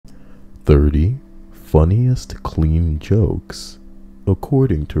30 funniest clean jokes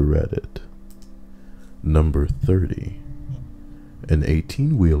according to Reddit. Number 30. An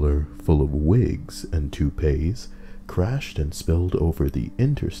 18-wheeler full of wigs and toupees crashed and spilled over the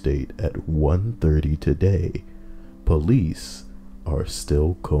interstate at 1:30 today. Police are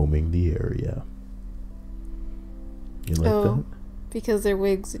still combing the area. You like that? Because they're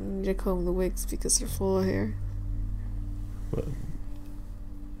wigs and you need to comb the wigs because they're full of hair.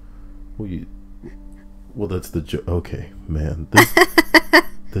 Well, that's the joke. Okay, man.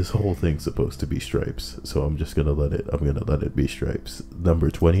 This whole thing's supposed to be stripes, so I'm gonna let it be stripes.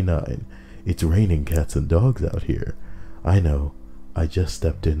 Number 29. It's raining cats and dogs out here. I know. I just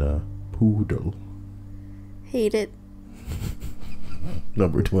stepped in a poodle. Hate it.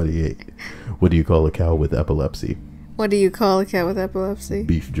 Number 28. What do you call a cow with epilepsy? What do you call a cat with epilepsy?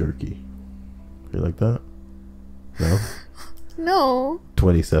 Beef jerky. You like that? No? No.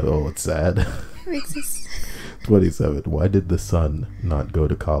 27. Oh, it's sad. Makes us... 27. Why did the sun not go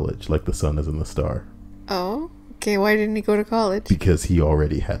to college like the sun is in the star? Oh? Okay, why didn't he go to college? Because he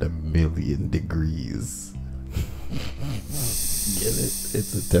already had 1,000,000 degrees. Get it?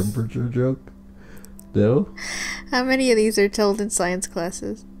 It's a temperature joke? No? How many of these are told in science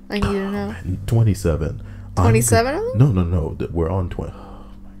classes? I need to know. Man, 27. 27 of them? No. We're on 20. Oh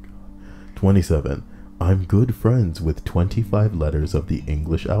my god. 27. I'm good friends with 25 letters of the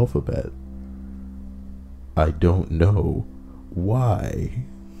English alphabet. I don't know why.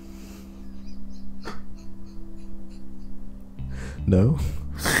 No?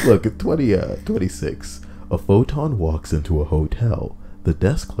 Look, at 26. A photon walks into a hotel. The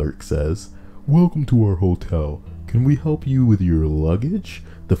desk clerk says, "Welcome to our hotel. Can we help you with your luggage?"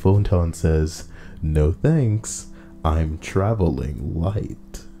 The photon says, "No thanks. I'm traveling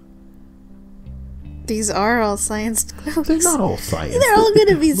light." These are all science jokes. They're not all science. They're all going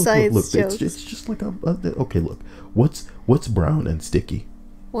to be science look, jokes. It's just like a... Okay, look. What's brown and sticky?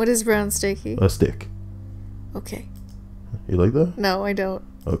 What is brown sticky? A stick. Okay. You like that? No, I don't.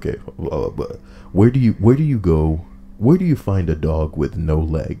 Okay. But where do you go? Where do you find a dog with no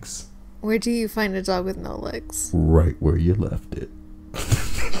legs? Where do you find a dog with no legs? Right where you left it.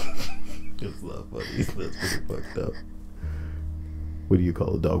 It's not funny. That's pretty fucked up. What do you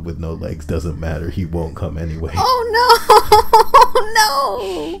call a dog with no legs? Doesn't matter. He won't come anyway. Oh no! No!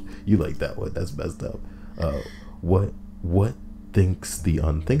 You like that one? That's messed up. What thinks the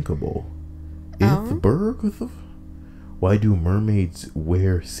unthinkable? Why do mermaids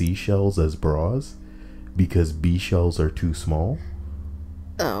wear seashells as bras? Because bee shells are too small?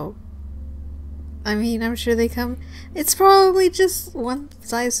 Oh. I mean, I'm sure they come... It's probably just one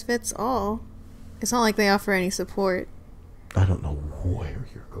size fits all. It's not like they offer any support. I don't know where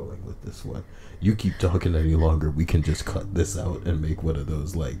you're going with this one. You keep talking any longer, we can just cut this out and make one of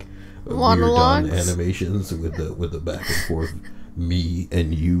those like weird done animations with the back and forth me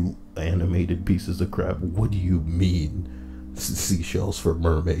and you animated pieces of crap. What do you mean seashells for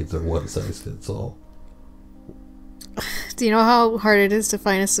mermaids are one size fits all? Do you know how hard it is to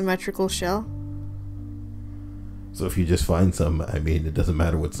find a symmetrical shell? So if you just find some, I mean, it doesn't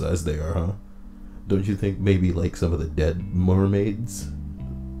matter what size they are, huh? Don't you think maybe like some of the dead mermaids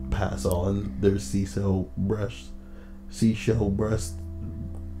pass on their seashell breast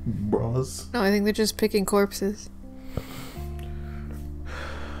bras? No, I think they're just picking corpses.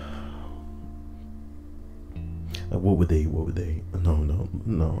 What would they? No.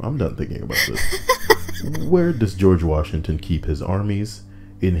 I'm done thinking about this. Where does George Washington keep his armies?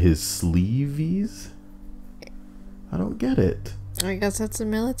 In his sleeves? I don't get it. I guess that's a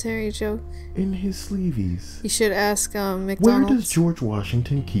military joke. In his sleeves. You should ask McDonald's. Where does George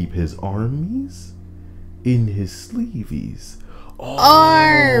Washington keep his armies? In his sleeves. Oh,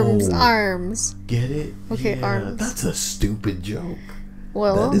 Arms. Get it? Okay, yeah, arms. That's a stupid joke.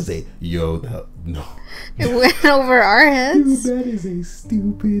 Well, that is no. It went over our heads. Dude, that is a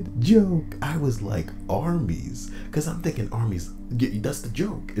stupid joke. I was like, armies, because I'm thinking armies. That's the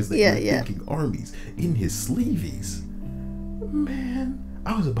joke. Is that you're thinking armies in his sleeves? Man,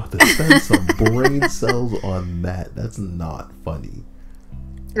 I was about to spend some brain cells on that. That's not funny.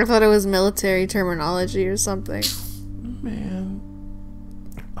 I thought it was military terminology or something. Man,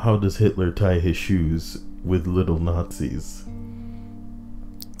 how does Hitler tie his shoes with little Nazis?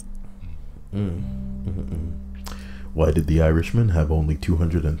 Why did the Irishman have only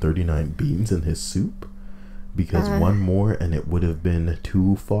 239 beans in his soup? Because one more and it would have been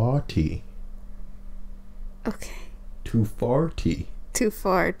 240. Okay. 240.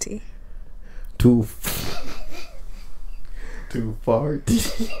 240.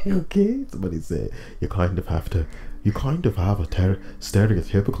 240. Okay? Somebody said you kind of have to You kind of have a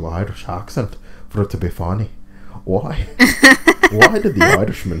stereotypical Irish accent for it to be funny. Why? Why did the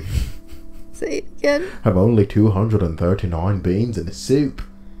Irishman Say it again. have only 239 beans in his soup?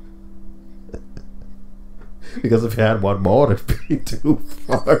 Because if you had one more, it'd be too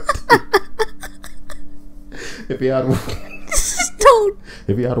far. If you had Don't.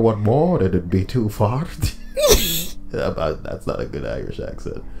 If you had one more, it'd be too far. That's not a good Irish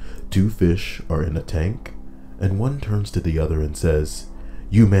accent. Two fish are in a tank, and one turns to the other and says,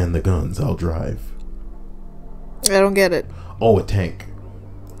 "You man the guns, I'll drive." I don't get it. Oh, a tank.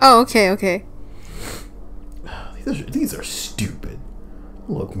 Oh, okay. These are stupid.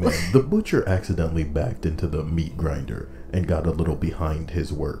 Look, man, the butcher accidentally backed into the meat grinder and got a little behind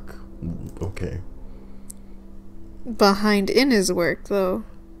his work. Okay. Behind in his work, though.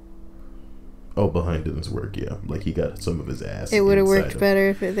 Oh, behind in his work, yeah. Like he got some of his ass. It would have inside worked him. better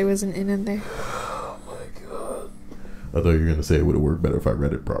if there was an in there. Oh my god. I thought you were going to say it would have worked better if I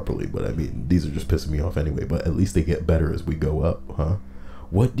read it properly, but I mean, these are just pissing me off anyway, but at least they get better as we go up, huh?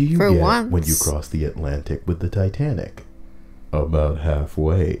 What do you For get once. when you cross the Atlantic with the Titanic? About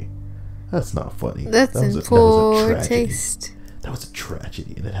halfway. That's not funny. That's that was in a poor tragedy. taste. That was a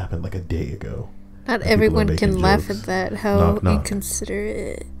tragedy, and it happened like a day ago. Not And people are everyone can making laugh jokes. at that. How Knock, knock.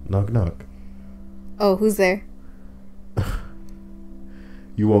 inconsiderate. Knock, knock. Oh, who's there?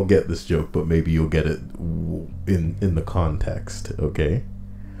 You won't get this joke, but maybe you'll get it in the context, okay?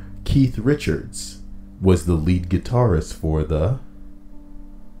 Keith Richards was the lead guitarist for the...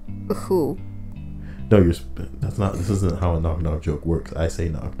 Who? No, that's not. This isn't how a knock knock joke works. I say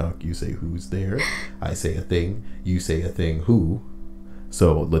knock knock, you say who's there. I say a thing, you say a thing who.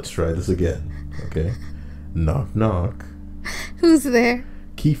 So let's try this again, okay? Knock knock. Who's there?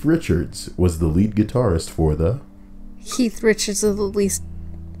 Keith Richards was the lead guitarist for the... Keith Richards is the least.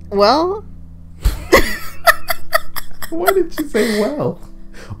 Well, Why did you say well?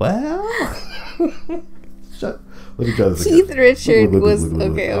 Well. Shut. Let me try this again. Keith Richards was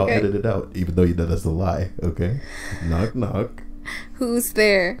Look. okay. I'll Okay. edit it out, even though you know that's a lie. Okay. Knock knock. Who's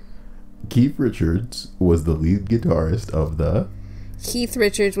there? Keith Richards was the lead guitarist of the... Keith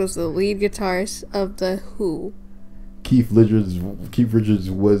Richards was the lead guitarist of the Who. Keith Richards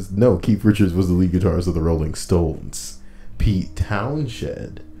was the lead guitarist of the Rolling Stones. Pete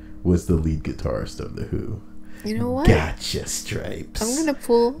Townshend was the lead guitarist of the Who. You know what? Gotcha, Stripes. I'm gonna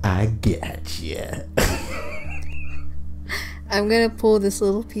pull this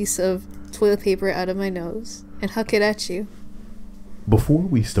little piece of toilet paper out of my nose and huck it at you. Before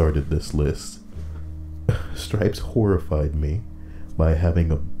we started this list, Stripes horrified me by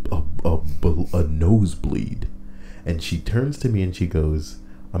having a nosebleed. And she turns to me and she goes,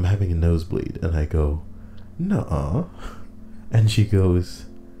 "I'm having a nosebleed." And I go, "Nuh-uh." And she goes,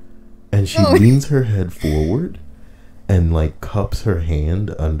 and she Oh. leans her head forward and like cups her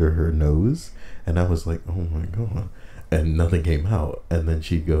hand under her nose. And I was like, oh my god. And nothing came out. And then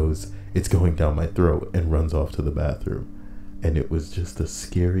she goes, "It's going down my throat," and runs off to the bathroom. And it was just the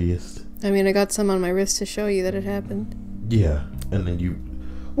scariest. I mean, I got some on my wrist to show you that it happened. Yeah. And then you...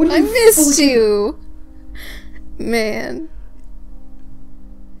 I missed you! Man.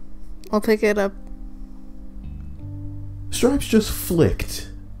 I'll pick it up. Stripes just flicked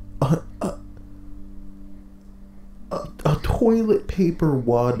a toilet paper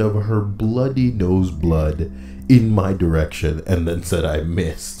wad of her bloody nose blood in my direction and then said I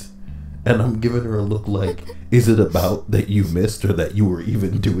missed. And I'm giving her a look like, is it about that you missed or that you were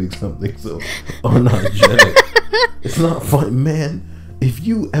even doing something so unhygienic? It's not fun, man. If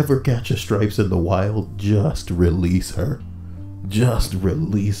you ever catch a Stripes in the wild, just release her. Just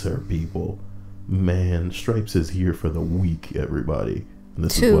release her, people. Man, Stripes is here for the week, everybody. And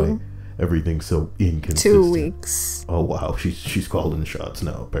this is why everything's so inconsistent. 2 weeks. Oh wow, she's calling shots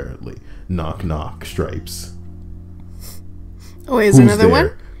now, apparently. Knock knock, Stripes. Oh, wait, is there another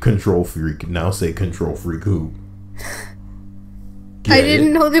one? Control freak. Now say control freak who? I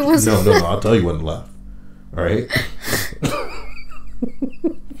didn't know there was No, I'll tell you when to laugh. Alright?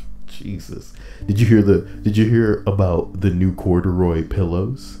 Jesus. Did you hear about the new corduroy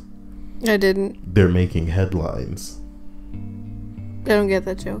pillows? I didn't. They're making headlines. I don't get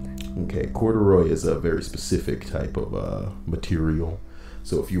that joke. Okay, corduroy is a very specific type of material.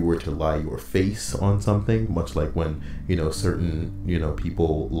 So if you were to lie your face on something, much like when, certain,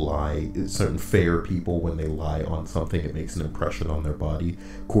 people lie, certain fair people, when they lie on something, it makes an impression on their body.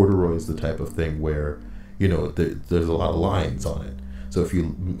 Corduroy is the type of thing where, there's a lot of lines on it. So if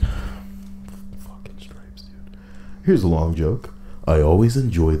you... Fucking Stripes, dude. Here's a long joke. I always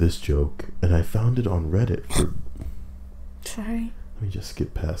enjoy this joke, and I found it on Reddit for... Sorry. Let me just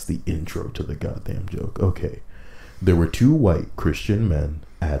skip past the intro to the goddamn joke. Okay. There were two white Christian men,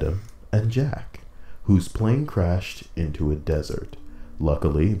 Adam and Jack, whose plane crashed into a desert.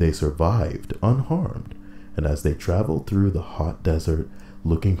 Luckily, they survived unharmed, and as they traveled through the hot desert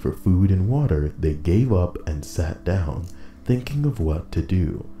looking for food and water, they gave up and sat down, thinking of what to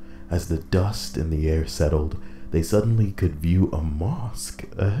do. As the dust in the air settled, they suddenly could view a mosque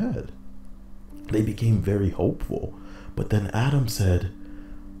ahead. They became very hopeful, but then Adam said,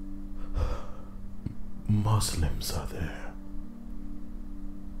 "Muslims are there.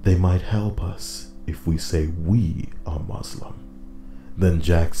 They might help us if we say we are Muslim." Then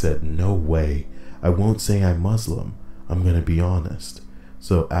Jack said, "No way. I won't say I'm Muslim. I'm going to be honest."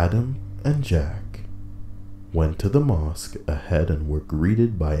 So Adam and Jack went to the mosque ahead and were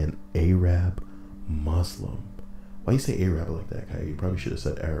greeted by an Arab Muslim. Why you say Arab like that, Kai? You probably should have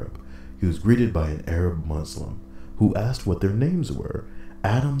said Arab. He was greeted by an Arab Muslim who asked what their names were.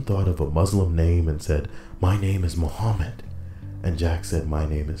 Adam thought of a Muslim name and said, "My name is Muhammad." And Jack said, "My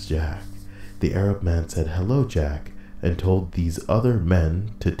name is Jack." The Arab man said, "Hello, Jack," and told these other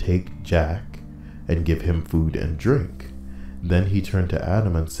men to take Jack and give him food and drink. Then he turned to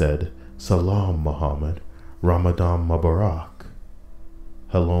Adam and said, "Salam, Muhammad. Ramadan Mubarak."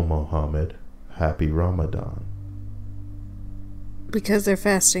 Hello, Muhammad. Happy Ramadan. Because they're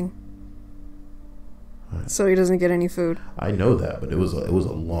fasting. So he doesn't get any food. I know that, but it was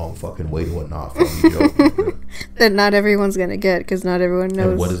a long fucking way to a not funny joke. That not everyone's gonna get, because not everyone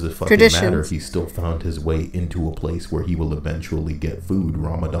knows. And what does it fucking matter? He still found his way into a place where he will eventually get food.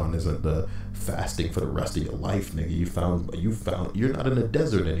 Ramadan isn't the fasting for the rest of your life, nigga. You found you're not in a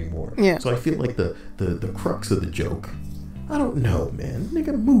desert anymore. Yeah. So I feel like the crux of the joke, I don't know, man.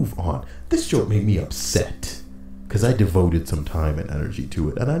 Nigga, move on. This joke made me upset. Because I devoted some time and energy to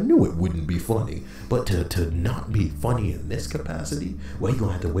it, and I knew it wouldn't be funny. But to not be funny in this capacity, well, you're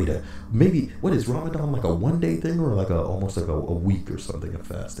going to have to wait maybe, what is Ramadan, like a one-day thing, or like almost like a week or something of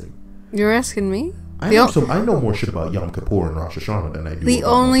fasting? You're asking me? I know more shit about Yom Kippur and Rosh Hashanah than I do. The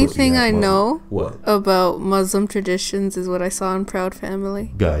only thing I know what? About Muslim traditions is what I saw in Proud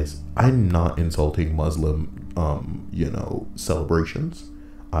Family. Guys, I'm not insulting Muslim, celebrations.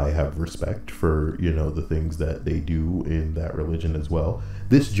 I have respect for, the things that they do in that religion as well.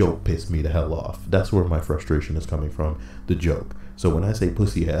 This joke pissed me the hell off. That's where my frustration is coming from, the joke. So when I say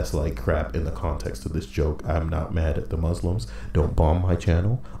pussy ass like crap in the context of this joke, I'm not mad at the Muslims. Don't bomb my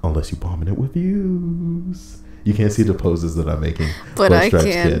channel unless you're bombing it with views. You can't see the poses that I'm making. But I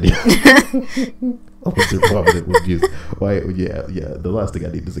can. Unless you're bombing it with views. Why? Yeah. The last thing I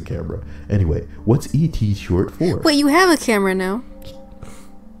need is a camera. Anyway, what's ET short for? Wait, you have a camera now.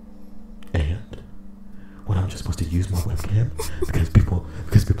 And what, I'm just supposed to use my webcam because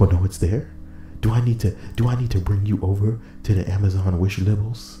people know it's there? Do I need to bring you over to the Amazon wish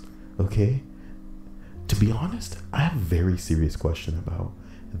labels? Okay? To be honest, I have a very serious question about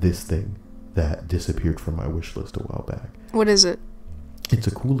this thing that disappeared from my wish list a while back. What is it? It's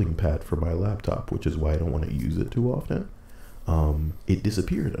a cooling pad for my laptop, which is why I don't want to use it too often. It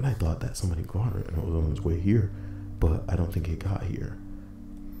disappeared, and I thought that somebody got it and it was on its way here, but I don't think it got here.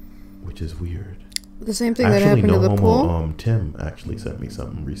 Which is weird. The same thing that happened to the pool? Tim actually sent me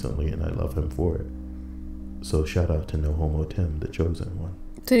something recently, and I love him for it. So shout out to No Homo Tim, the chosen one.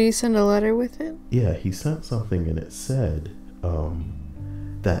 Did he send a letter with it? Yeah, he sent something, and it said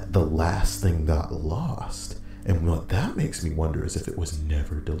that the last thing got lost. And what that makes me wonder is if it was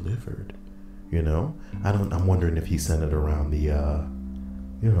never delivered. I'm wondering if he sent it around the,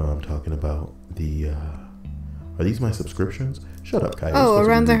 I'm talking about the, are these my subscriptions? Shut up, Kai. Oh,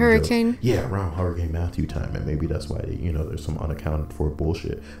 around the hurricane? Yeah, around Hurricane Matthew time. And maybe that's why, there's some unaccounted for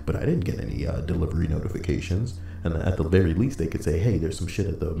bullshit. But I didn't get any delivery notifications. And at the very least, they could say, hey, there's some shit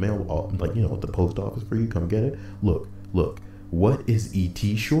at the mail, at the post office for you. Come get it. Look. What is ET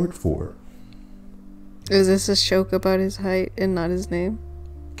short for? Is this a joke about his height and not his name?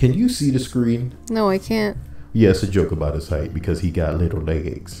 Can you see the screen? No, I can't. Yeah, it's a joke about his height because he got little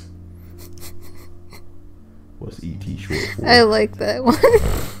legs. What's ET short for? I like that one.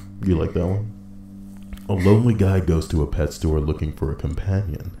 You like that one? A lonely guy goes to a pet store looking for a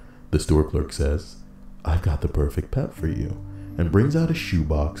companion. The store clerk says, "I've got the perfect pet for you," and brings out a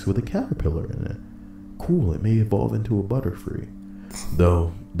shoebox with a caterpillar in it. Cool, it may evolve into a butterfree.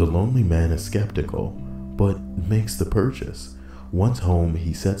 Though the lonely man is skeptical, but makes the purchase. Once home,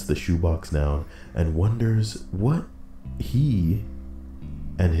 he sets the shoebox down and wonders what he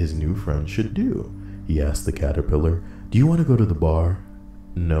and his new friend should do. He asks the caterpillar, "Do you want to go to the bar?"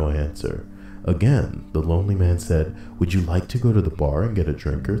 No answer. Again, the lonely man said, "Would you like to go to the bar and get a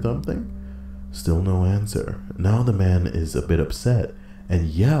drink or something?" Still no answer. Now the man is a bit upset and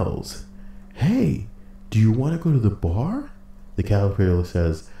yells, "Hey, Do you want to go to the bar? The caterpillar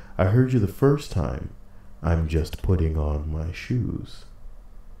says, I heard you the first time. I'm just putting on my shoes.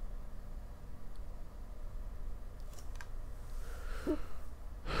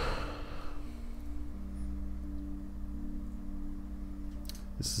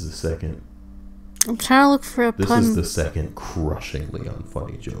 This is the second. I'm trying to look for a pun. This is the second crushingly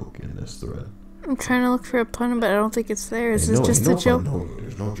unfunny joke in this thread. I'm trying to look for a pun, but I don't think it's there. Is Hey, this no, just ain't a no joke? fun. No,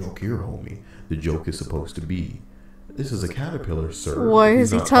 there's no joke here, homie. The joke is supposed to be, this is a caterpillar, sir. Why He's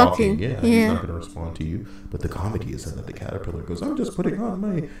is he not talking? Yeah, Yeah. he's not going to respond to you. But the comedy is that the caterpillar goes, I'm just putting on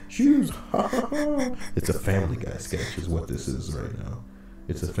my shoes. It's a Family Guy sketch is what this is right now.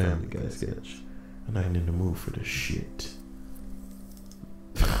 It's a Family Guy sketch. And I ain't in the mood for this shit.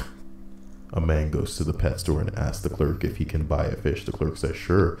 A man goes to the pet store and asks the clerk if he can buy a fish. The clerk says,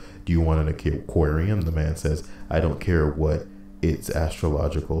 sure. Do you want an aquarium? The man says, I don't care what its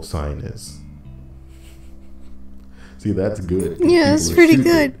astrological sign is. See, that's good. Yeah, it's pretty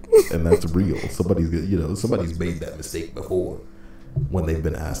good. And that's real. Somebody's made that mistake before. When they've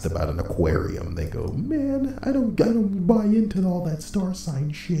been asked about an aquarium, they go, man, I don't buy into all that star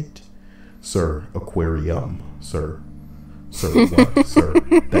sign shit. Sir, aquarium, sir. Sir, what? Sir,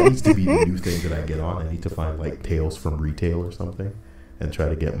 that needs to be the new thing that I get on. I need to find like Tales from Retail or something and try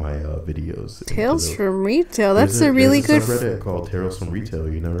to get my videos. Tales from Retail. That's a really good. There's a subreddit called Tales from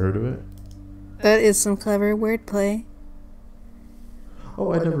Retail. You never heard of it? That is some clever wordplay.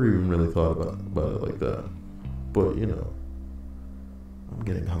 Oh, I never even really thought about it like that. But, you know, I'm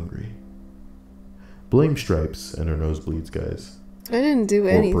getting hungry. Blame Stripes and her nosebleeds, guys. I didn't do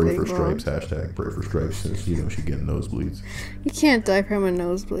anything Or pray for wrong. Stripes. Hashtag pray for Stripes since, you know, she getting nosebleeds. You can't die from a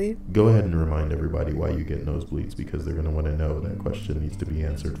nosebleed. Go ahead and remind everybody why you get nosebleeds because they're going to want to know. That question needs to be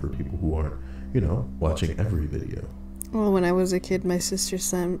answered for people who aren't, you know, watching every video. Well, when I was a kid, my sister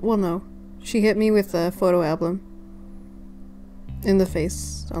sent... Well, no. She hit me with a photo album. In the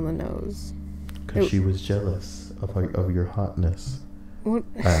face, on the nose. Because she was jealous of your hotness. What?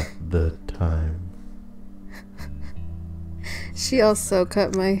 At the time. She also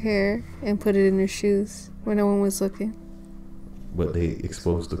cut my hair and put it in her shoes when no one was looking. But they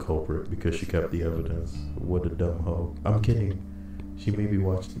exposed the culprit because she kept the evidence. What a dumb hoe. I'm kidding. She may be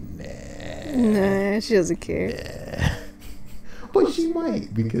watching. Nah, she doesn't care. But she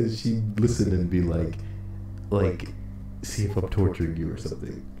might because she'd listen and be like, see if I'm torturing you or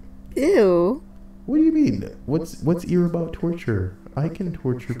something. Ew. What do you mean? What's ear about torture? I can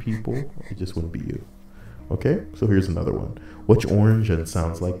torture people. It just wouldn't be you. Okay, so here's another one. What's orange and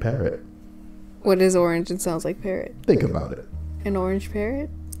sounds like parrot? What is orange and sounds like parrot? Think about it. An orange parrot?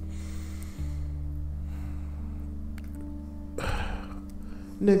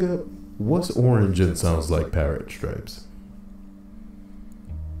 Nigga, what's orange and sounds like parrot, Stripes?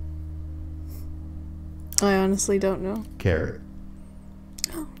 I honestly don't know. Carrot.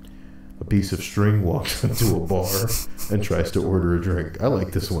 A piece of string walks into a bar and tries to order a drink. I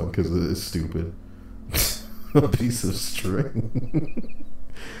like this one because it's stupid. A piece of string.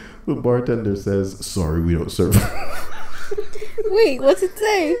 The bartender says, sorry, we don't serve. Wait, what's it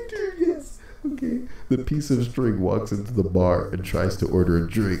say? Yes. Okay. The piece of string walks into the bar and tries to order a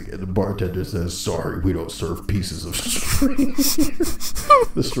drink, and the bartender says, sorry, we don't serve pieces of string.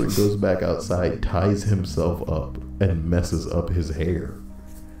 The string goes back outside, ties himself up, and messes up his hair.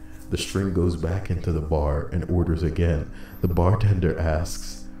 The string goes back into the bar and orders again. The bartender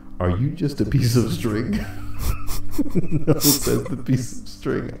asks, are you just a piece of string? No, says the piece of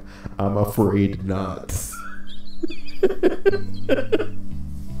string. I'm afraid not.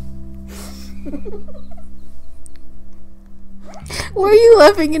 Why are you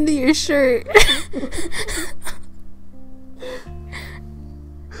laughing into your shirt?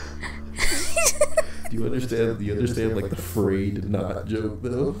 Do you understand? Do you understand like the frayed knot joke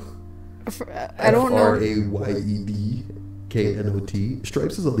though? I don't know. FRAYEDKNOT.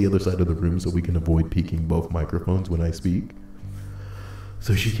 Stripes is on the other side of the room so we can avoid peeking both microphones when I speak.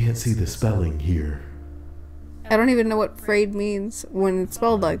 So she can't see the spelling here. I don't even know what frayed means when it's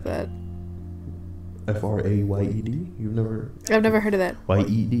spelled like that. FRAYED? You've never... I've never heard of that.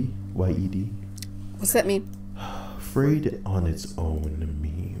 YED? YED? What's that mean? Frayed on its own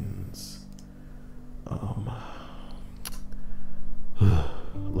means...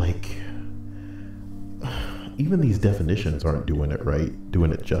 like... Even these definitions aren't doing it right,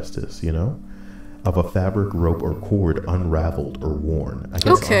 doing it justice, you know? Of a fabric, rope, or cord unraveled or worn. I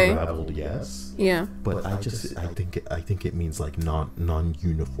guess unraveled, yes. Yeah. But I think it means like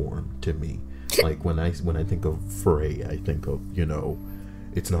non-uniform to me. Like when I think of fray, I think of, you know,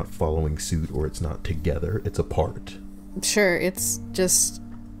 it's not following suit or it's not together, it's apart. Sure, it's just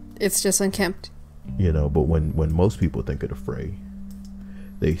unkempt. You know, but when most people think of the fray,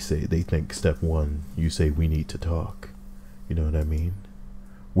 they think step one, you say we need to talk. You know what I mean?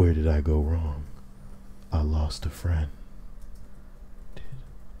 Where did I go wrong? I lost a friend. Did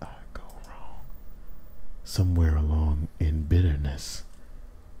I go wrong? Somewhere along in bitterness.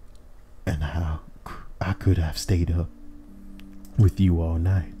 And how I could have stayed up with you all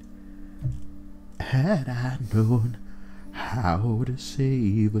night. Had I known how to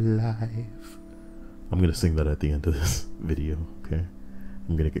save a life. I'm gonna sing that at the end of this video, okay?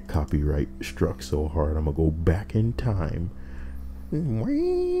 I'm gonna get copyright struck so hard I'm gonna go back in time. Would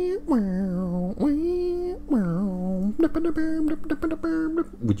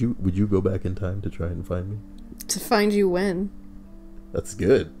you go back in time to try and find me? To find you when? That's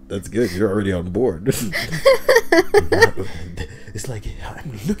good. That's good. You're already on board. It's like,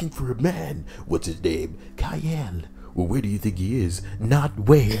 I'm looking for a man. What's his name? Kyle. Well, where do you think he is? Not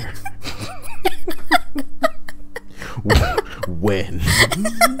where. When.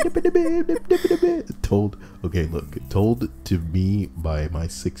 Told to me by my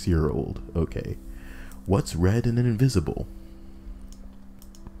 6-year-old. Okay. What's red and invisible?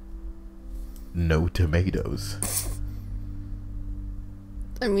 No tomatoes.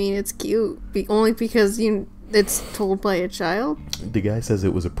 I mean, it's cute. Only because it's told by a child? The guy says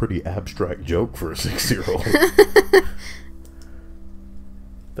it was a pretty abstract joke for a 6-year-old.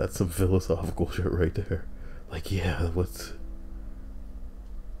 That's some philosophical shit right there. Like, yeah, what's...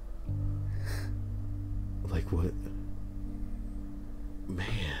 Like, what?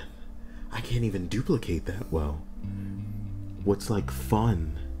 Man, I can't even duplicate that well. What's, like,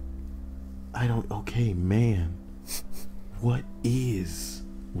 fun? Okay, man. What is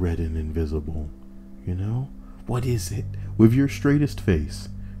red and invisible? You know? What is it? With your straightest face,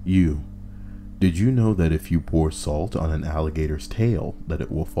 did you know that if you pour salt on an alligator's tail, that it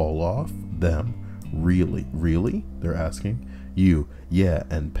will fall off? Them. Really? Really? They're asking. Yeah,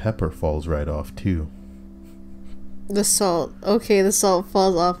 and pepper falls right off too. The salt. Okay, the salt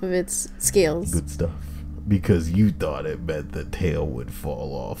falls off of its scales. Good stuff. Because you thought it meant the tail would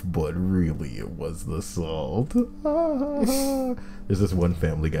fall off, but really it was the salt. There's this one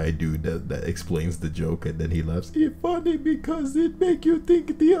Family Guy dude that explains the joke and then he laughs. It's funny because it make you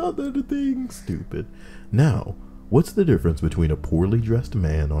think the other thing. Stupid. Now, what's the difference between a poorly dressed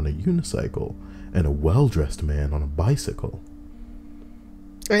man on a unicycle and a well-dressed man on a bicycle?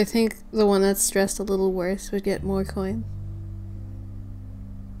 I think the one that's dressed a little worse would get more coin.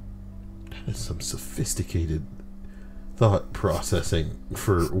 That is some sophisticated thought processing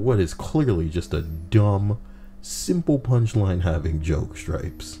for what is clearly just a dumb, simple punchline having joke,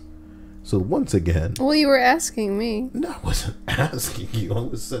 Stripes. So once again... Well, you were asking me. No, I wasn't asking you. I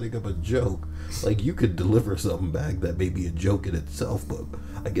was setting up a joke. Like, you could deliver something back that may be a joke in itself, but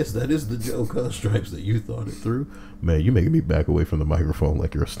I guess that is the joke, huh, Stripes, that you thought it through? Man, you making me back away from the microphone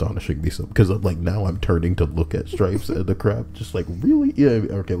like you're astonishing me. So, because like now I'm turning to look at Stripes and the crap, just like, really? Yeah,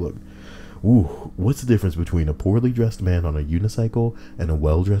 okay, look. Ooh, what's the difference between a poorly dressed man on a unicycle and a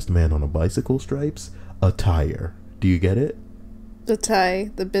well-dressed man on a bicycle, Stripes? Attire. Do you get it? The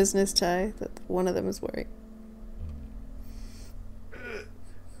tie, the business tie that one of them is wearing.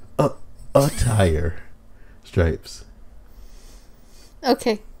 Attire. Stripes.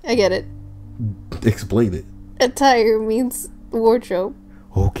 Okay, I get it. Explain it. Attire means wardrobe.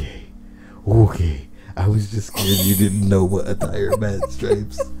 Okay. I was just scared you didn't know what attire meant,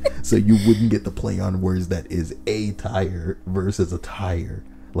 Stripes. So you wouldn't get the play on words that is a tire versus attire,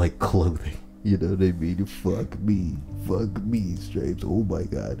 like clothing. You know what I mean? Fuck me, Stripes. Oh my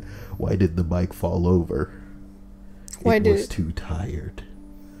god. Why did the bike fall over? It was too tired.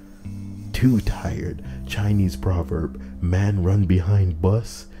 Chinese proverb. Man run behind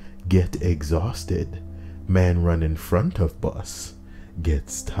bus, get exhausted. Man run in front of bus,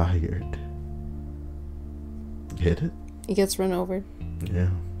 gets tired. Get it? He gets run over. Yeah.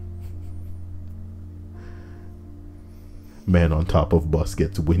 Man on top of bus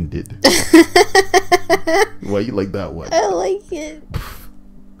gets winded. Why you like that one? I like it.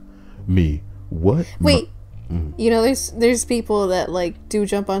 Me. What? Wait. You know, there's people that like do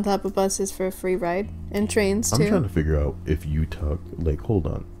jump on top of buses for a free ride and trains too. I'm trying to figure out if you talk like. Hold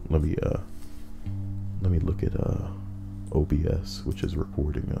on. Let me look at OBS, which is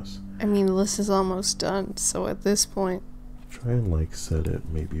recording us. I mean, the list is almost done, so at this point, try and like set it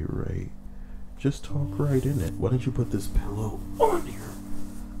maybe right. Just talk right in it. Why don't you put this pillow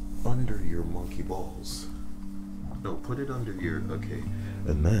under your monkey balls? No, put it under your, okay.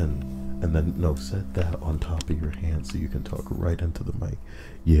 And then no, set that on top of your hand so you can talk right into the mic.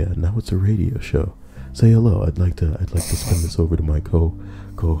 Yeah, now it's a radio show. Say hello. I'd like to spin this over to my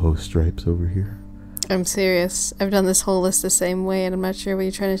co-host Stripes over here. I'm serious. I've done this whole list the same way, and I'm not sure why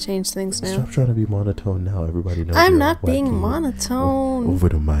you're trying to change things now. Stop trying to be monotone now. Everybody knows I'm you're not being wacky. monotone. Over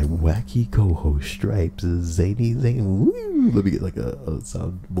to my wacky co-host Stripes, Zany Zane. Woo! Let me get like a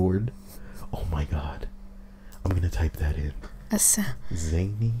soundboard. Oh my god, I'm gonna type that in.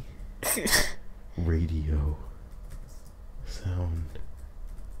 Zany radio sound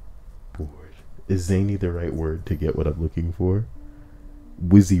board. Is zany the right word to get what I'm looking for?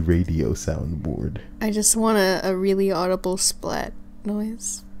 Wizzy radio soundboard. I just want a really audible splat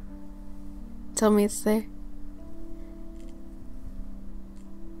noise. Tell me it's there.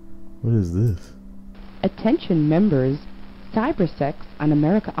 What is this? Attention members, cybersex on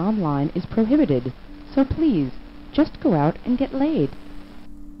America Online is prohibited, so please, just go out and get laid.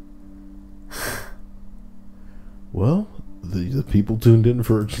 Well, the people tuned in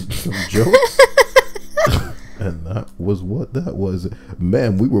for some jokes. And that was what that was.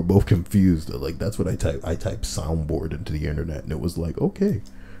 Man, we were both confused. Like, that's what I typed. I typed soundboard into the internet, and it was like, okay,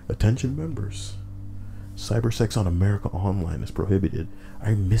 attention members. Cybersex on America Online is prohibited.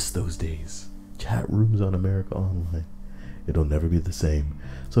 I miss those days. Chat rooms on America Online. It'll never be the same.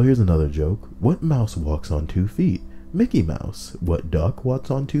 So here's another joke. What mouse walks on 2 feet? Mickey Mouse. What duck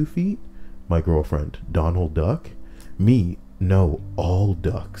walks on 2 feet? My girlfriend. Donald Duck? Me? No, all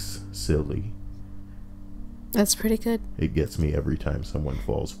ducks. Silly. That's pretty good. It gets me every time someone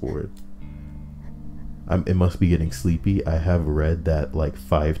falls for it. It must be getting sleepy. I have read that like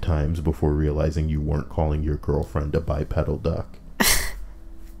 5 times before realizing you weren't calling your girlfriend a bipedal duck.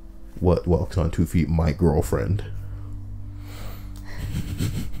 What walks on 2 feet? My girlfriend.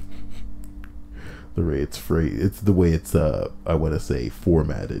 The way it's phrased, it's the way it's I want to say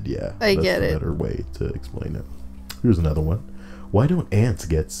formatted. Yeah, I get it. That's a better way to explain it. Here's another one. Why don't ants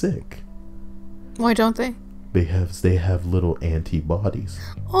get sick? Why don't they? They have little antibodies.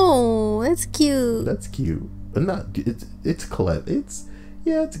 Oh, that's cute. That's cute. Not it's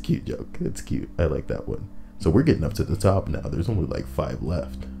yeah, it's a cute joke. It's cute. I like that one. So we're getting up to the top now. There's only like 4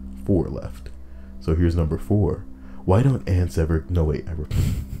 left. So here's number 4. Why don't ants ever? No wait.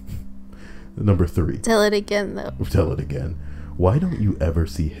 Number 3. Tell it again though. Tell it again. Why don't you ever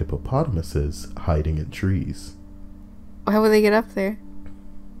see hippopotamuses hiding in trees? How would they get up there?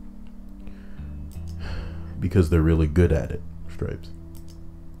 Because they're really good at it. Stripes.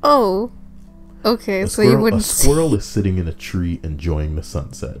 Oh. Okay, so you wouldn't. A squirrel is sitting in a tree enjoying the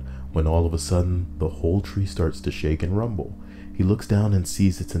sunset when all of a sudden the whole tree starts to shake and rumble. He looks down and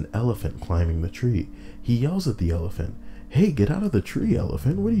sees it's an elephant climbing the tree. He yells at the elephant, "Hey, get out of the tree,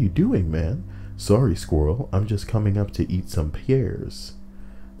 elephant. What are you doing, man?" "Sorry, squirrel. I'm just coming up to eat some pears."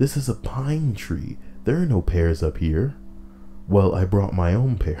 "This is a pine tree. There are no pears up here." "Well, I brought my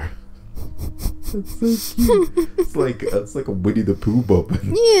own pear." That's so cute. It's like a Winnie the Pooh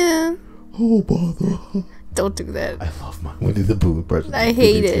moment. Yeah. Oh, bother. Don't do that. I love my Winnie the Pooh impression. I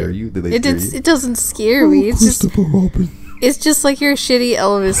hate it. Scare you? Did they scare you? It doesn't scare me. It's just Robin. It's just like your shitty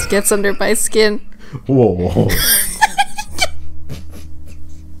Elvis gets under my skin. Whoa.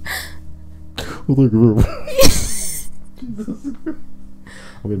 Well, look, I'm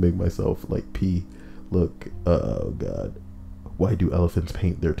gonna make myself like pee. Look, oh god. Why do elephants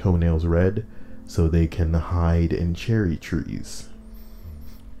paint their toenails red? So they can hide in cherry trees.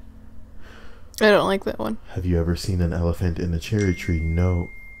 I don't like that one. Have you ever seen an elephant in a cherry tree? No.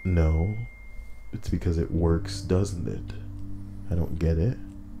 It's because it works, doesn't it? I don't get it.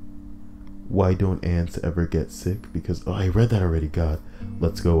 Why don't ants ever get sick? Because, I read that already, God.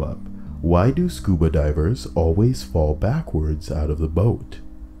 Let's go up. Why do scuba divers always fall backwards out of the boat?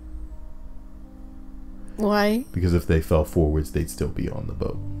 Why? Because if they fell forwards, they'd still be on the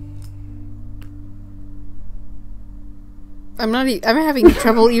boat. I'm having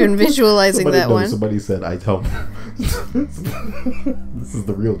trouble even visualizing that one. Somebody said, this is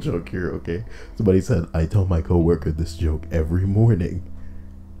the real joke here, okay? Somebody said, I tell my coworker this joke every morning.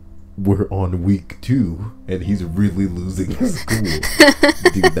 We're on week 2 and he's really losing his cool.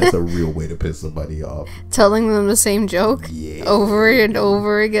 Dude, that's a real way to piss somebody off. Telling them the same joke over and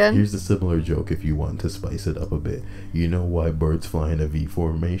over again. Here's a similar joke if you want to spice it up a bit. You know why birds fly in a V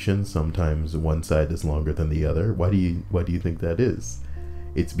formation? Sometimes one side is longer than the other. Why do you think that is?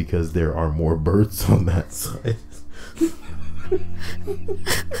 It's because there are more birds on that side.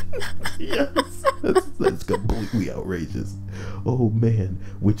 Yes, that's completely outrageous. Oh man,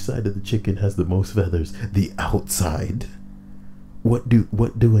 which side of the chicken has the most feathers? The outside. What do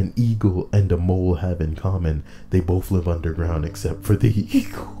an eagle and a mole have in common? They both live underground except for the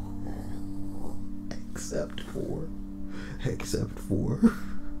eagle. Except for.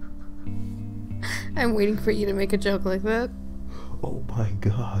 I'm waiting for you to make a joke like that. Oh my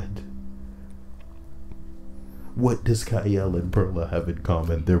god. What does Kyle and Perla have in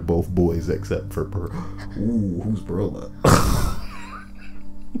common? They're both boys except for Ooh, who's Perla?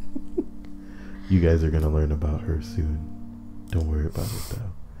 You guys are gonna learn about her soon. Don't worry about it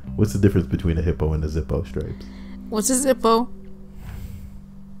though. What's the difference between a hippo and a Zippo, Stripes? What's a Zippo?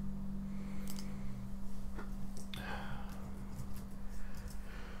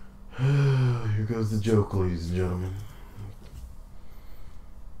 Here goes the joke, ladies and gentlemen.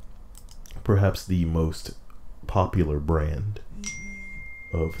 Perhaps the most popular brand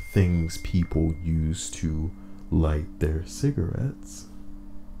of things people use to light their cigarettes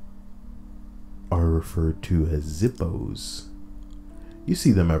are referred to as Zippos. You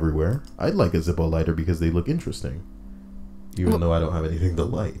see them everywhere. I'd like a Zippo lighter because they look interesting, even though I don't have anything to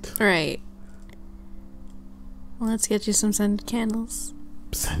light. Right. Well, let's get you some scented candles.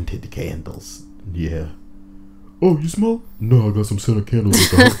 Scented candles. Yeah. Oh, you smell? No, I got some scented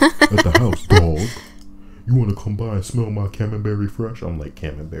candles at the house, dog. You want to come by and smell my camembert fresh? I'm like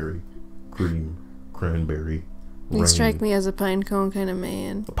camembert, cream, cranberry, You strike me as a pine cone kind of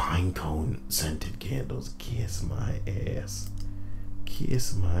man. Pine cone scented candles. Kiss my ass.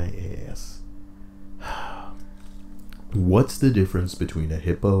 Kiss my ass. What's the difference between a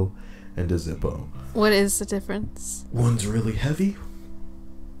hippo and a Zippo? What is the difference? One's really heavy,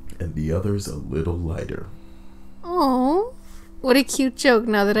 and the other's a little lighter. Oh, what a cute joke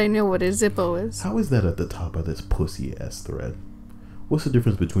now that I know what a Zippo is. How is that at the top of this pussy-ass thread? What's the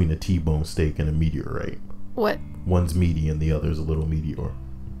difference between a T-bone steak and a meteorite? What? One's meaty and the other's a little meteor.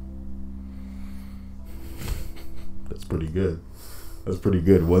 That's pretty good. That's pretty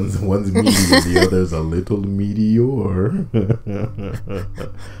good. One's meaty and the other's a little meteor.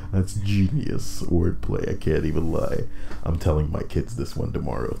 That's genius wordplay. I can't even lie. I'm telling my kids this one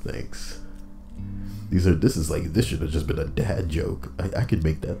tomorrow. Thanks. This should have just been a dad joke. I could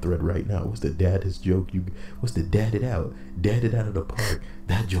make that thread right now. What's the daddest joke? What's the dad it out? Dad it out of the park.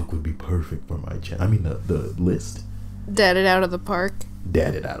 That joke would be perfect for my channel. I mean the list. Dad it out of the park.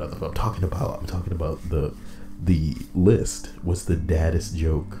 Dad it out of the. I'm talking about the list. What's the daddest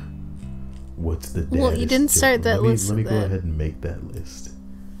joke? What's the daddest Well, you didn't joke? start that list. Let me go ahead and make that list,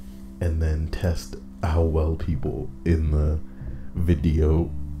 and then test how well people in the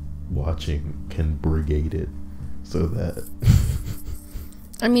video watching can brigade it, so that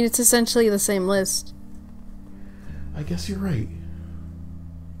I mean, it's essentially the same list. I guess you're right.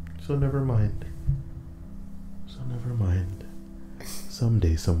 So never mind.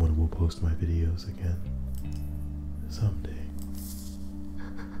 Someday someone will post my videos again. Someday.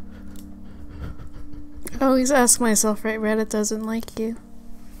 I always ask myself, right, Reddit doesn't like you.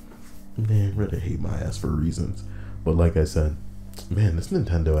 Man, Reddit hate my ass for reasons. But like I said, man, this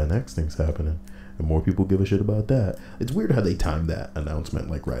Nintendo NX thing's happening. And more people give a shit about that. It's weird how they timed that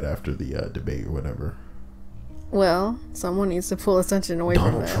announcement like right after the debate or whatever. Well, someone needs to pull attention away from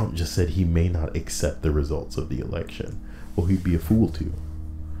that. Donald Trump just said he may not accept the results of the election. Well, he'd be a fool to.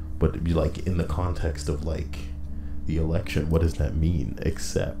 But it'd be like in the context of like the election, what does that mean?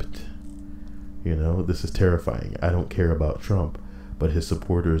 Accept. You know, this is terrifying. I don't care about Trump, but his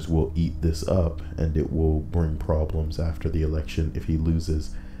supporters will eat this up, and it will bring problems after the election if he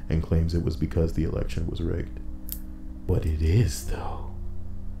loses and claims it was because the election was rigged. But it is though.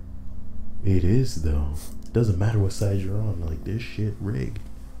 It is though. Doesn't matter what side you're on. Like, this shit rigged.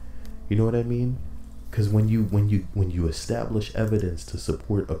 You know what I mean? Because when you establish evidence to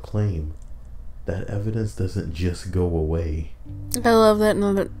support a claim, that evidence doesn't just go away. I love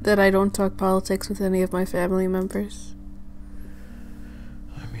that I don't talk politics with any of my family members.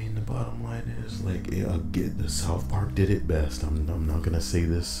 I mean, the bottom line is, like, the South Park did it best. I'm not gonna say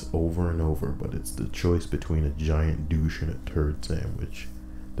this over and over, but it's the choice between a giant douche and a turd sandwich.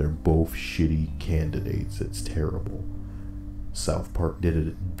 They're both shitty candidates. It's terrible. South Park did it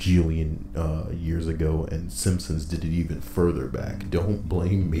a jillion years ago, and Simpsons did it even further back. Don't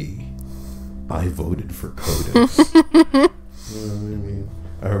blame me. I voted for Codex. You know what I mean?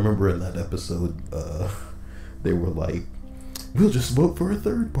 I remember in that episode, they were like, we'll just vote for a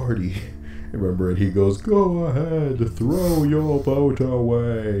third party. Remember, and he goes, go ahead, throw your vote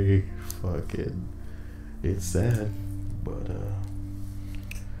away. Fucking, it's sad, but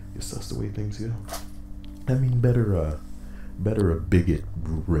it's just the way things go. I mean, better a bigot,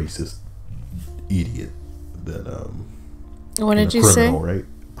 racist idiot than What did you criminal, say? right?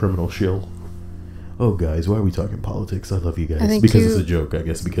 Criminal shill. Oh, guys, why are we talking politics? I love you guys. think Because it's a joke, I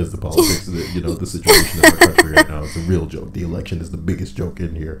guess. Because the politics, the situation in our country right now is a real joke. The election is the biggest joke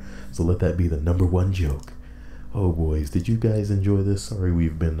in here. So let that be the number one joke. Oh, boys, did you guys enjoy this? Sorry,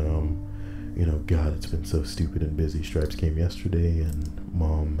 we've been, God, it's been so stupid and busy. Stripes came yesterday, and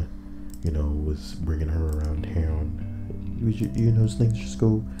Mom was bringing her around town. It was, things just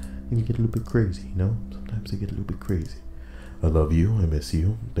go and get a little bit crazy, Sometimes they get a little bit crazy. I love you. I miss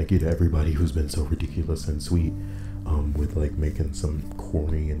you. Thank you to everybody who's been so ridiculous and sweet with like making some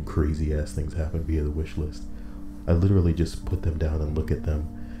corny and crazy ass things happen via the wish list. I literally just put them down and look at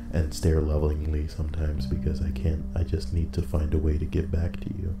them and stare lovingly sometimes because I just need to find a way to get back to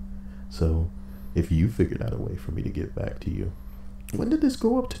you. So if you figured out a way for me to get back to you. When did this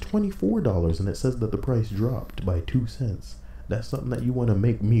go up to $24 and it says that the price dropped by 2 cents? That's something that you want to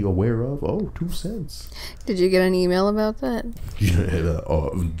make me aware of? Oh, 2 cents. Did you get an email about that? Yeah,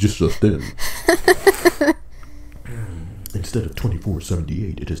 just a thing. Instead of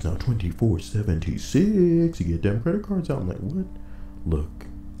 $24.78, it is now $24.76. You get them credit cards out. I'm like, what? Look,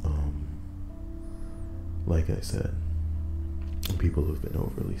 like I said, people have been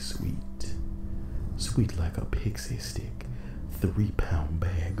overly sweet. Sweet like a pixie stick. 3-pound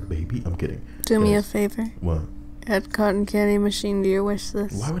bag, baby. I'm kidding. Do me a favor. What? Add cotton candy machine to your wish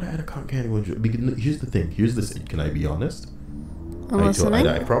list. Why would I add a cotton candy one? Because here's the thing. Can I be honest?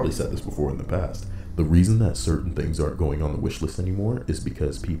 I probably said this before in the past. The reason that certain things aren't going on the wish list anymore is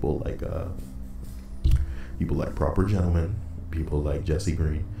because people like Proper Gentlemen, people like Jesse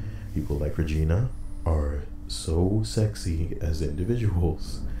Green, people like Regina are so sexy as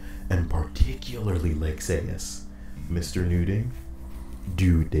individuals, and particularly Lexeus, Mr. Nuding,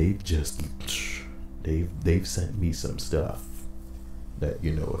 dude, they've sent me some stuff that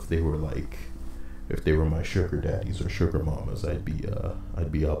if they were my sugar daddies or sugar mamas, I'd be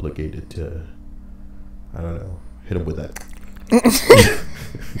obligated to, I don't know, hit them with that.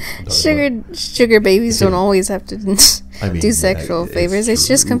 Sugar babies don't always have to do sexual favors. It's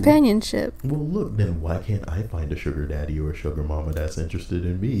just companionship. Well, look, then why can't I find a sugar daddy or a sugar mama that's interested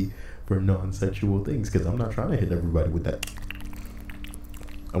in me for non-sexual things? Because I'm not trying to hit everybody with that.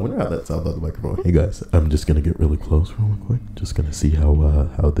 I wonder how that sounds on the microphone. Hey guys, I'm just gonna get really close real quick. Just gonna see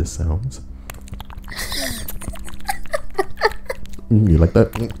how this sounds. You like that?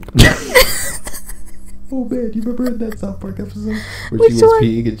 Oh man, you remember that South Park episode where she was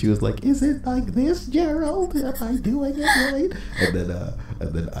peeing and she was like, "Is it like this, Gerald? Am I doing it right?"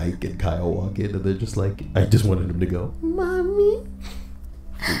 And then Ike and Kyle walk in and they're just like, I just wanted him to go, "Mommy."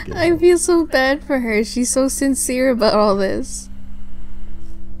 I feel so bad for her. She's so sincere about all this.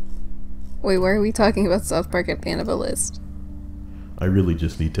 Wait, why are we talking about South Park at the end of a list? I really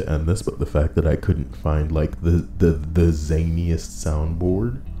just need to end this, but the fact that I couldn't find like the zaniest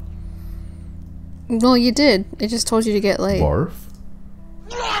soundboard. Well, you did. It just told you to get laid. Barf?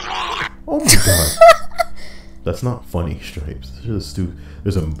 Oh my god. That's not funny, Stripes.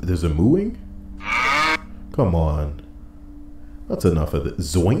 There's a mooing? Come on. That's enough of it.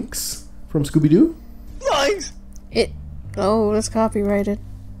 Zoinks from Scooby-Doo? Zoinks! Oh, that's copyrighted.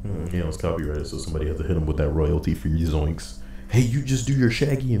 Yeah, it's copyrighted, so somebody has to hit him with that royalty-free zoinks. Hey, you just do your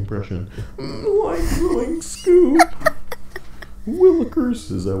Shaggy impression. Like zoinks, Scoob. Willikers,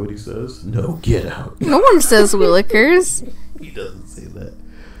 is that what he says? No, get out. No one says Willikers. He doesn't say that.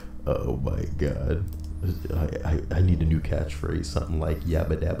 Oh my god. I need a new catchphrase. Something like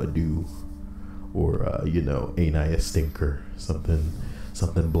yabba dabba doo. Or, ain't I a stinker?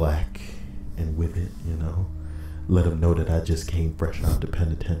 Something black and with it, Let them know that I just came fresh out the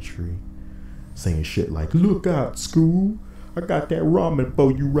penitentiary. Saying shit like, "Look out, Scoob. I got that ramen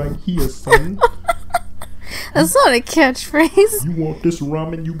for you right here, son." That's not a catchphrase. You want this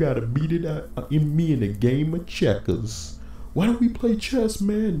ramen, you gotta beat it out in me in a game of checkers. Why don't we play chess,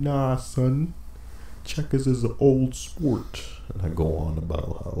 man? Nah, son. Checkers is an old sport. And I go on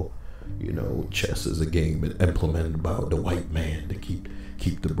about how, chess is a game implemented by the white man to keep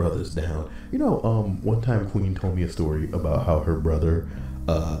the brothers down. One time Queen told me a story about how her brother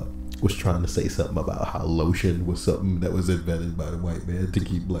was trying to say something about how lotion was something that was invented by the white man to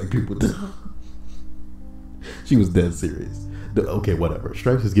keep black people down. She was dead serious. Okay, whatever.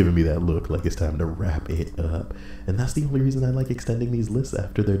 Stripes is giving me that look like it's time to wrap it up. And that's the only reason I like extending these lists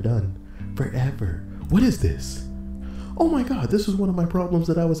after they're done. Forever. What is this? Oh my god, this is one of my problems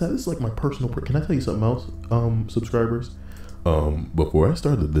that I was having. This is like my personal... Can I tell you something else, subscribers? Before I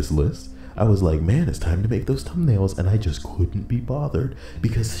started this list, I was like, man, it's time to make those thumbnails. And I just couldn't be bothered.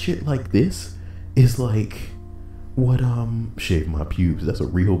 Because shit like this is like... What, shave my pubes. That's a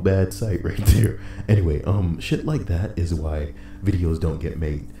real bad sight right there. Anyway, shit like that is why videos don't get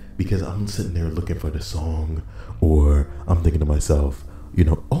made. Because I'm sitting there looking for the song, or I'm thinking to myself,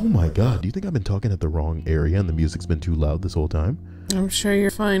 oh my god, do you think I've been talking at the wrong area and the music's been too loud this whole time? I'm sure you're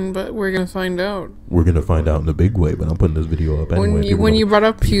fine, but we're gonna find out. We're gonna find out in a big way, but I'm putting this video up anyway. When you brought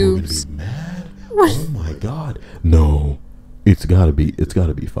up pubes. People are gonna be mad. Oh my god. No. It's gotta be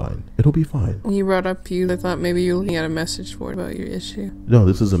fine. It'll be fine. You brought up I thought maybe you were looking at a message board about your issue. No,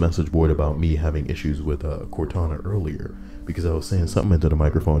 this is a message board about me having issues with Cortana earlier. Because I was saying something into the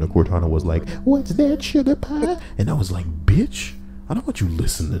microphone and Cortana was like, "What's that, sugar pie?" And I was like, "Bitch, I don't want you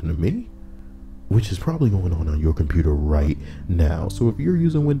listening to me." Which is probably going on your computer right now. So if you're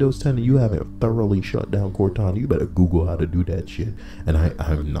using Windows 10 and you haven't thoroughly shut down Cortana, you better Google how to do that shit. And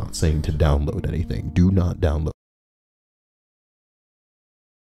I'm not saying to download anything. Do not download.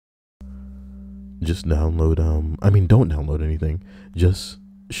 Just download, don't download anything. Just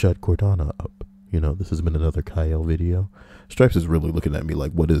shut Cortana up. You know, this has been another Kyle video. Stripes is really looking at me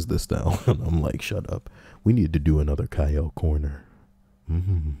like, what is this now? And I'm like, shut up. We need to do another Kyle corner.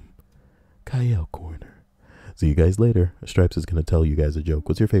 Kyle corner. See you guys later. Stripes is going to tell you guys a joke.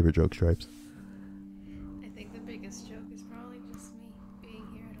 What's your favorite joke, Stripes? I think the biggest joke is probably just me being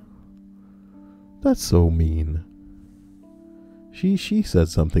here at all. That's so mean. She said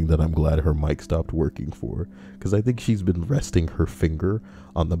something that I'm glad her mic stopped working for, because I think she's been resting her finger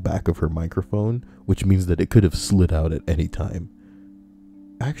on the back of her microphone, which means that it could have slid out at any time.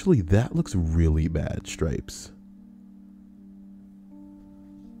 Actually, that looks really bad, Stripes.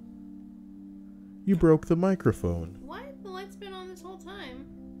 You broke the microphone. What? The light's been on this whole time.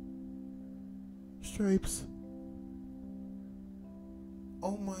 Stripes.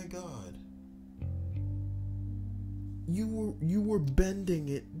 Oh my god. You were bending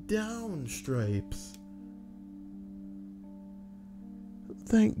it down, Stripes.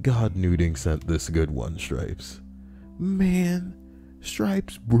 Thank God Nuding sent this good one, Stripes. Man,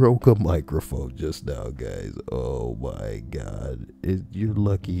 Stripes broke a microphone just now, guys. Oh my god. You're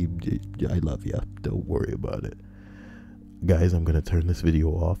lucky. I love you. Don't worry about it. Guys, I'm gonna turn this video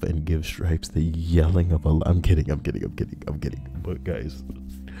off and give Stripes the yelling of a... I'm kidding. But guys,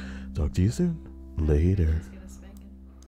 talk to you soon. Later.